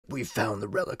we found the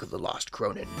relic of the lost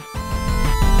Cronin.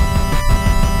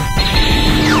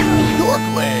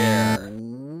 DorkLair!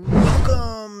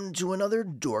 Welcome to another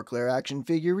DorkLair action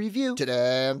figure review.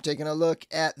 Today I'm taking a look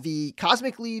at the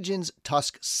Cosmic Legions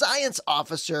Tusk Science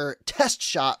Officer test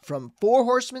shot from Four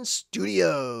Horsemen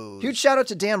Studios. Huge shout out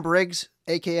to Dan Briggs,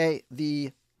 aka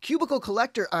the Cubicle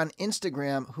Collector on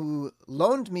Instagram, who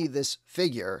loaned me this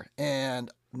figure.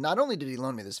 And not only did he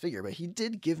loan me this figure, but he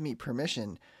did give me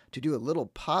permission to do a little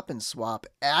pop and swap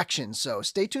action. So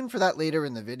stay tuned for that later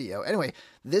in the video. Anyway,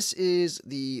 this is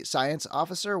the Science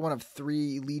Officer, one of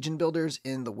 3 Legion builders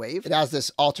in the wave. It has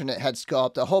this alternate head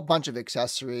sculpt, a whole bunch of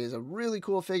accessories, a really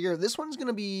cool figure. This one's going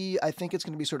to be, I think it's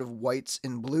going to be sort of whites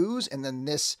and blues. And then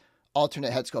this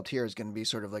alternate head sculpt here is going to be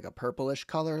sort of like a purplish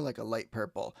color, like a light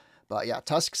purple. But yeah,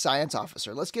 Tusk Science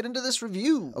Officer. Let's get into this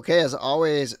review. Okay, as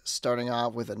always, starting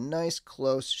off with a nice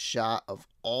close shot of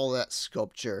all that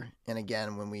sculpture. And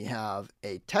again, when we have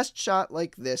a test shot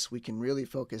like this, we can really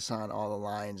focus on all the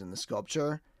lines in the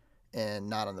sculpture and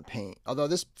not on the paint. Although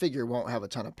this figure won't have a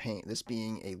ton of paint. This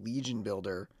being a Legion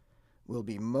builder will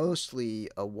be mostly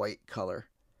a white color.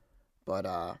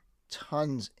 But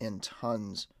tons and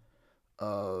tons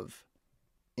of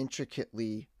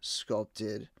intricately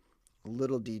sculpted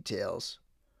little details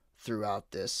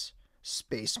throughout this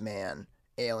spaceman,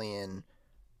 alien,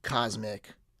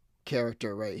 cosmic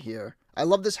character right here. I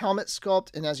love this helmet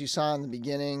sculpt, and as you saw in the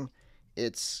beginning,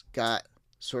 it's got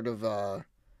sort of a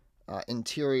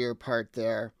interior part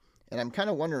there, and I'm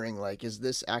kind of wondering, like, is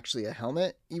this actually a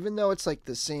helmet? Even though it's like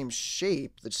the same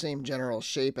shape, the same general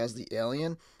shape as the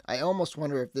alien, I almost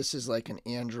wonder if this is like an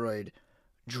android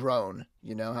drone.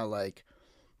 You know how like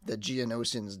the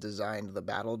Geonosians designed the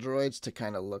battle droids to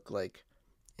kind of look like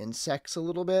insects a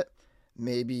little bit.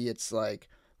 Maybe it's like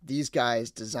these guys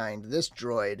designed this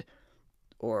droid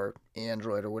or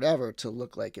android or whatever to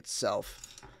look like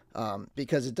itself,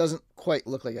 because it doesn't quite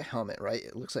look like a helmet, right?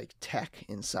 It looks like tech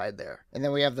inside there. And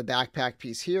then we have the backpack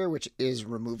piece here, which is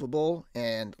removable.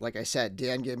 And like I said,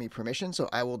 Dan gave me permission, so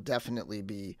I will definitely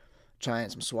be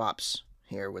trying some swaps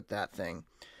here with that thing.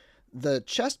 The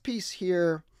chest piece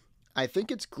here, I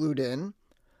think it's glued in,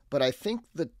 but I think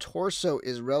the torso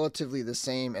is relatively the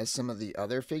same as some of the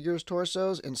other figures'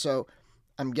 torsos. And so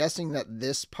I'm guessing that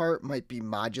this part might be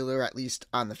modular, at least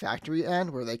on the factory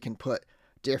end, where they can put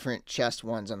different chest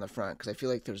ones on the front. Because I feel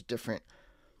like there's different,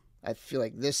 I feel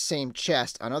like this same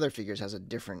chest on other figures has a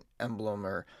different emblem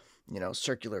or, you know,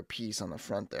 circular piece on the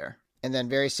front there. And then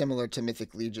very similar to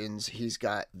Mythic Legions, he's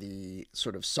got the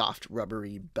sort of soft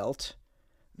rubbery belt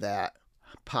that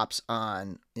pops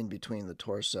on in between the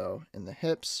torso and the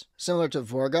hips. Similar to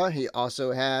Vorga, he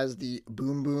also has the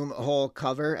Boom Boom hole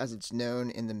cover, as it's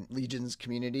known in the Legions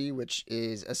community, which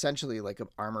is essentially like an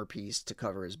armor piece to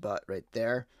cover his butt right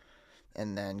there.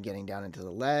 And then getting down into the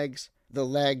legs. The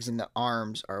legs and the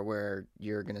arms are where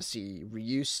you're going to see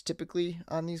reuse typically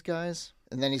on these guys.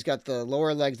 And then he's got the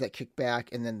lower legs that kick back,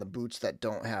 and then the boots that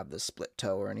don't have the split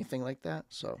toe or anything like that.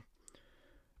 So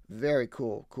very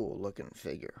cool looking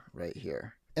figure right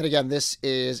here. And again, this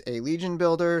is a Legion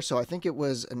builder, so I think it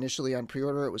was initially on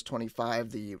pre-order, it was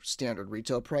 $25. The standard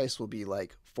retail price will be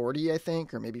like $40, I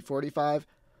think, or maybe $45.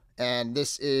 And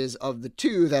this is, of the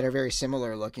 2 that are very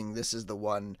similar looking, this is the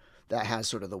one that has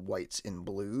sort of the whites and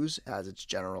blues as its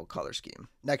general color scheme.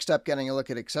 Next up, getting a look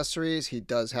at accessories, he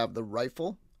does have the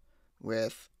rifle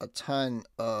with a ton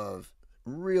of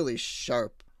really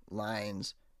sharp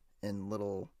lines and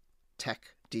little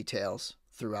tech details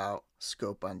throughout,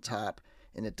 scope on top,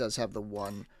 and it does have the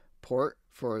one port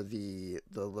for the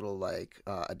little like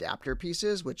adapter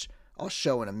pieces, which I'll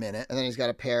show in a minute. And then he's got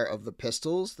a pair of the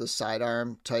pistols, the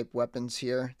sidearm type weapons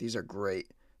here. These are great,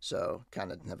 so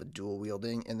kind of have a dual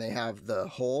wielding, and they have the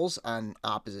holes on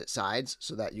opposite sides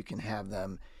so that you can have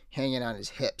them hanging on his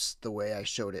hips the way I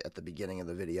showed it at the beginning of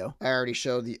the video. I already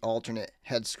showed the alternate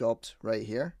head sculpt right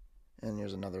here, and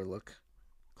here's another look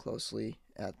closely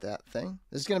at that thing.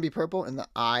 This is going to be purple, and the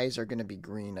eyes are going to be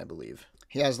green, I believe.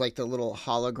 He has like the little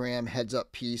hologram heads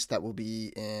up piece that will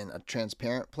be in a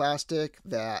transparent plastic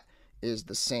that is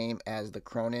the same as the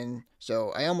Cronin.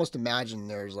 So I almost imagine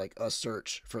there's like a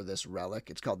search for this relic.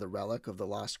 It's called the Relic of the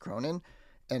Lost Cronin.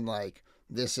 And like,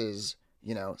 this is,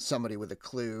 you know, somebody with a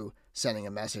clue sending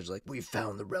a message like, we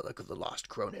found the Relic of the Lost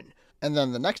Cronin. And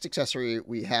then the next accessory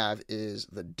we have is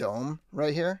the dome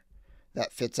right here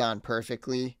that fits on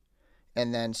perfectly.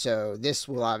 And then so this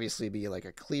will obviously be like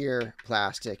a clear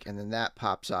plastic, and then that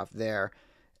pops off there,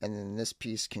 and then this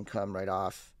piece can come right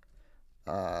off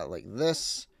like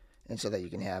this, and so that you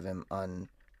can have him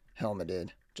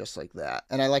unhelmeted just like that.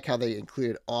 And I like how they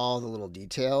included all the little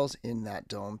details in that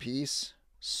dome piece.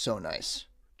 So nice.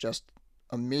 Just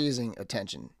amazing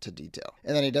attention to detail.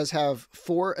 And then he does have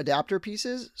 4 adapter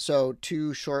pieces, so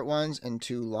 2 short ones and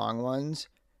 2 long ones.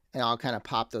 And I'll kind of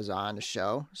pop those on to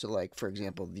show. So like, for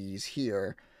example, these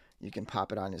here, you can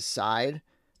pop it on his side,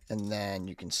 and then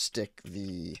you can stick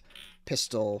the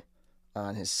pistol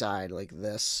on his side like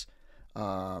this.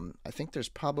 I think there's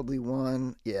probably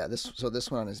one. Yeah, this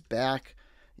one on his back.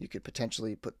 You could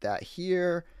potentially put that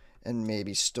here and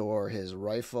maybe store his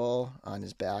rifle on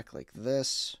his back like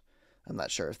this. I'm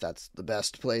not sure if that's the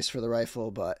best place for the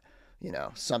rifle, but you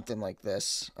know, something like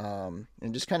this, and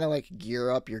just kind of like gear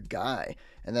up your guy.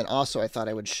 And then also I thought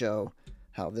I would show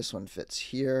how this one fits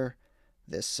here.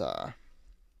 This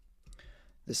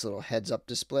little heads up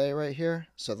display right here.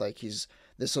 So like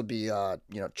this will be, you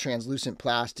know, translucent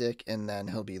plastic, and then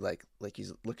he'll be like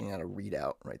he's looking at a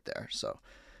readout right there. So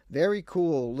very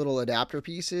cool little adapter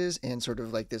pieces and sort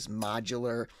of like this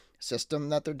modular system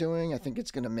that they're doing. I think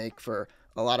it's going to make for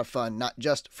a lot of fun, not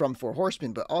just from Four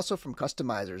Horsemen, but also from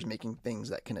customizers making things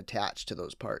that can attach to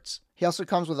those parts. He also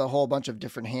comes with a whole bunch of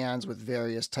different hands with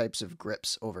various types of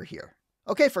grips over here.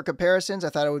 Okay, for comparisons, I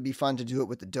thought it would be fun to do it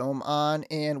with the dome on,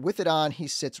 and with it on, he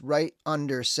sits right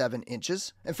under 7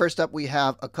 inches. And first up, we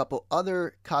have a couple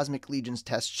other Cosmic Legions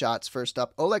test shots. First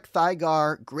up, Oleg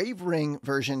Thygar Grave Ring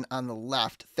version on the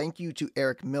left. Thank you to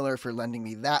Eric Miller for lending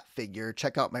me that figure.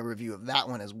 Check out my review of that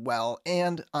one as well.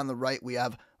 And on the right, we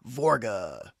have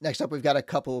Vorga. Next up, we've got a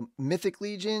couple Mythic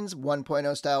Legions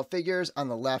 1.0 style figures. On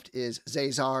the left is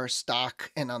Zazar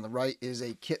stock, and on the right is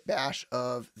a kit bash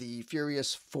of the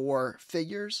Furious 4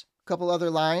 figures. A couple other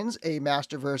lines, a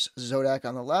Masterverse Zodak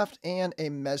on the left and a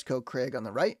Mezco Craig on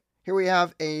the right. Here we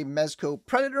have a Mezco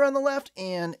Predator on the left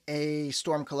and a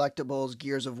Storm Collectibles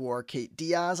Gears of War Kate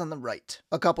Diaz on the right.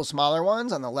 A couple smaller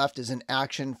ones. On the left is an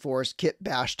Action Force Kit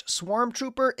Bashed Swarm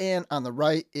Trooper, and on the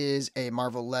right is a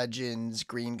Marvel Legends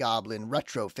Green Goblin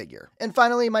retro figure. And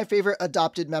finally, my favorite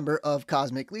adopted member of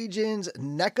Cosmic Legions,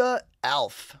 NECA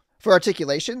Alf. For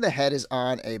articulation, the head is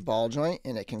on a ball joint,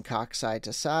 and it can cock side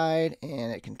to side,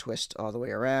 and it can twist all the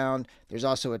way around. There's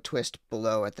also a twist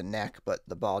below at the neck, but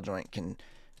the ball joint can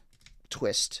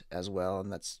twist as well,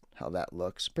 and that's how that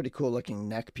looks. Pretty cool looking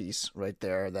neck piece right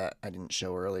there that I didn't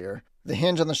show earlier. The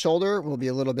hinge on the shoulder will be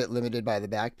a little bit limited by the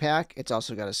backpack. It's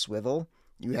also got a swivel.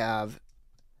 You have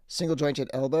single jointed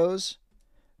elbows,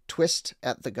 twist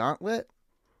at the gauntlet,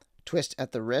 twist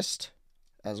at the wrist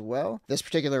as well. This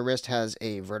particular wrist has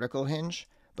a vertical hinge,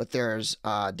 but there's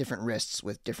different wrists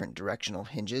with different directional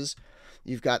hinges.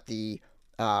 You've got the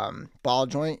ball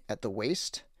joint at the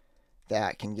waist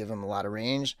that can give him a lot of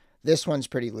range. This one's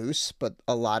pretty loose, but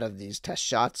a lot of these test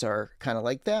shots are kind of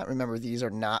like that. Remember, these are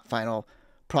not final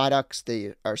products.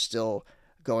 They are still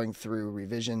going through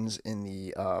revisions in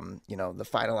the, you know, the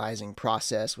finalizing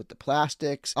process with the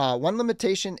plastics. One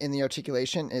limitation in the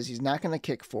articulation is he's not going to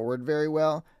kick forward very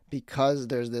well because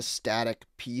there's this static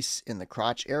piece in the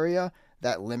crotch area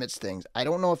that limits things. I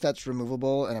don't know if that's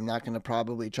removable, and I'm not going to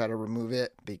probably try to remove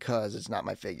it because it's not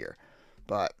my figure.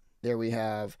 But there we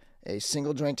have a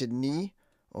single jointed knee.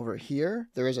 Over here,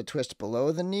 there is a twist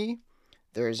below the knee,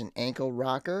 there is an ankle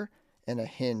rocker, and a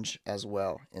hinge as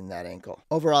well in that ankle.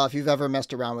 Overall, if you've ever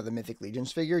messed around with a Mythic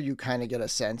Legions figure, you kind of get a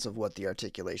sense of what the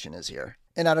articulation is here.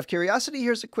 And out of curiosity,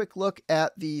 here's a quick look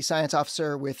at the Science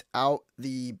Officer without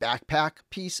the backpack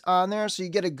piece on there. So you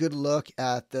get a good look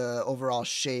at the overall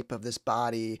shape of this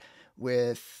body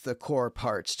with the core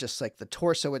parts, just like the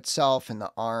torso itself and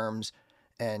the arms,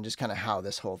 and just kind of how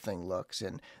this whole thing looks.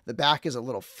 And the back is a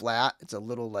little flat. It's a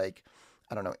little like,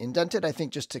 I don't know, indented, I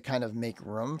think, just to kind of make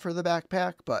room for the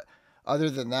backpack. But other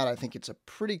than that, I think it's a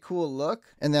pretty cool look.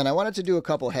 And then I wanted to do a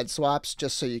couple head swaps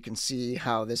just so you can see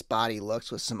how this body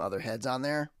looks with some other heads on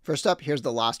there. First up, here's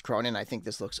the Lost Cronin. I think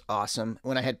this looks awesome.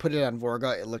 When I had put it on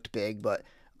Vorga, it looked big, but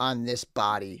on this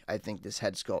body, I think this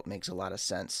head sculpt makes a lot of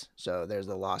sense. So there's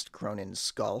the Lost Cronin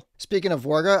skull. Speaking of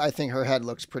Vorga, I think her head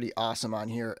looks pretty awesome on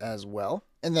here as well.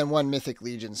 And then one Mythic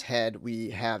Legions head,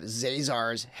 we have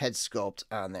Zazar's head sculpt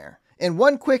on there. And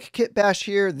one quick kit bash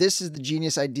here. This is the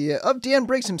genius idea of Dan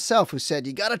Briggs himself, who said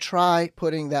you gotta try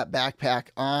putting that backpack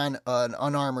on an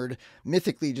unarmored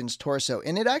Mythic Legions torso.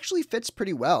 And it actually fits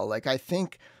pretty well. Like, I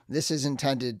think this is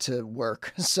intended to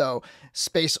work. So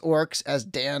space orcs, as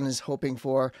Dan is hoping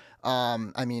for.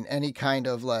 I mean, any kind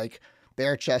of like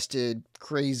bare-chested,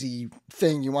 crazy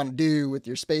thing you want to do with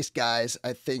your space guys,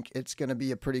 I think it's going to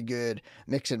be a pretty good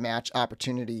mix and match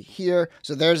opportunity here.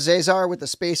 So there's Zazar with the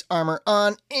space armor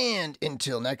on, and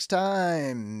until next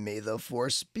time, may the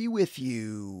Force be with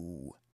you.